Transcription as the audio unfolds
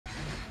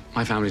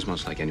My family's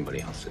much like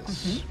anybody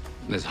else's.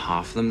 There's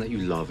half of them that you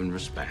love and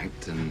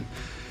respect, and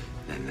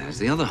then there's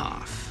the other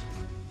half.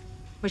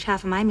 Which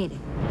half am I meeting?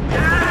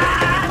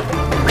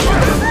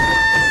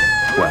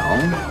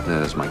 Well,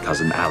 there's my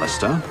cousin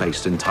Alistair,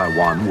 based in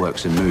Taiwan,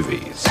 works in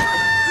movies.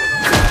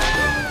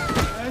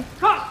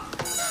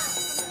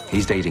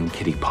 He's dating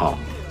Kitty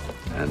Pong,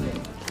 an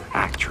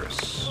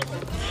actress.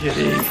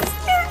 Kitty.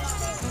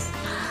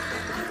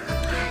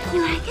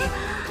 You like it?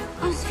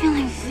 I was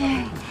feeling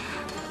very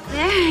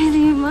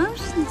the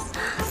emotions.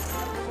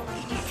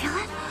 Can you feel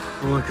it?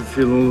 Oh, I can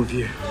feel all of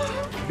you.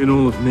 And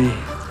all of me.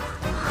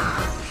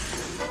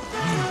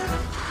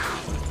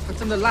 他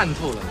真的烂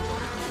透了，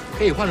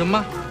可以换人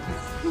吗？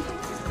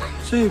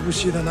这部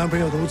戏的男朋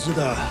友都知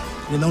道，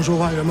你能说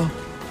换人吗？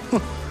哼。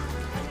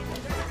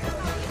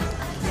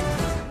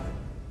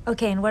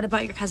 Okay, and what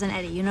about your cousin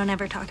Eddie? You don't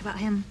ever talk about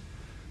him?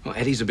 Well,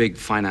 Eddie's a big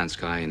finance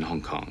guy in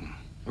Hong Kong.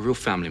 A real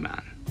family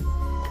man.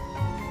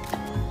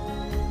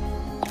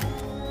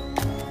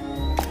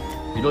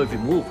 You know, if we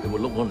move, it will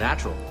look more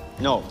natural.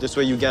 No, this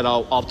way you get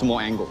our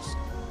optimal angles.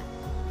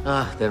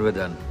 Ah, then we're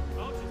done.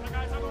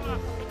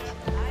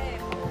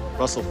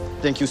 Russell,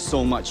 thank you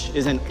so much.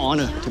 It's an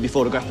honor to be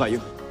photographed by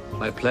you.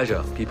 My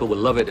pleasure. People will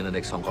love it in the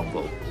next Hong Kong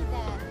Vogue.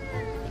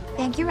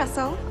 Thank you,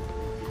 Russell.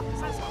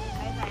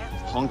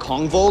 Hong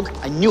Kong Vogue?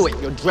 I knew it.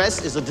 Your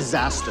dress is a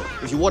disaster.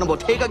 If you wore a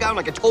Bottega gown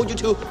like I told you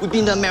to, we'd be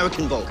in the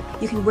American Vogue.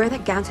 You can wear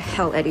that gown to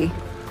hell, Eddie.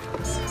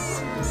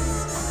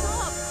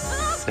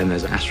 Then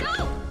there's Astrid.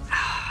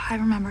 I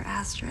remember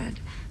Astrid.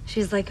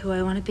 She's like who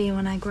I want to be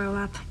when I grow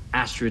up.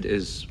 Astrid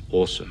is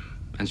awesome,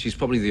 and she's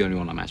probably the only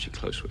one I'm actually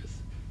close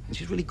with. And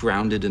she's really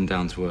grounded and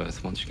down to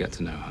earth once you get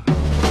to know her.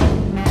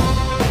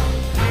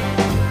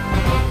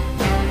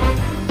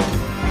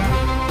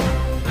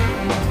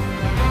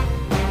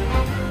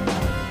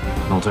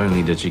 Not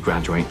only did she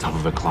graduate top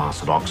of her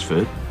class at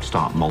Oxford,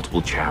 start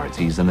multiple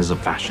charities, and is a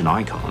fashion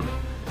icon,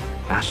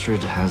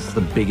 Astrid has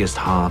the biggest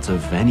heart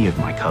of any of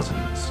my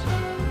cousins.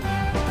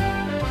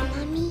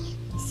 Mommy,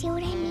 see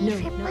what I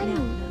made for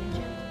Bunny?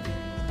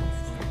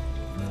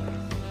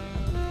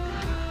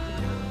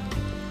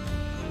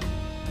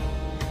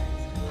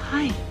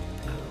 Hi,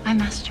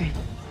 I'm Astrid.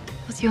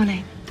 What's your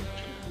name?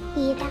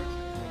 Ida.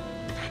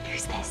 And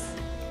who's this?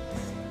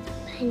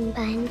 Bun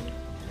Bun.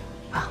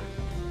 Well,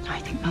 I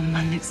think my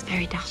mum looks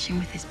very dashing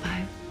with this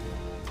bow.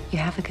 You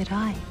have a good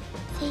eye.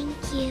 Thank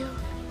you.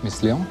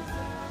 Miss Leon,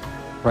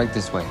 right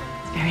this way.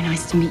 It's very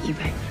nice to meet you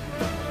both.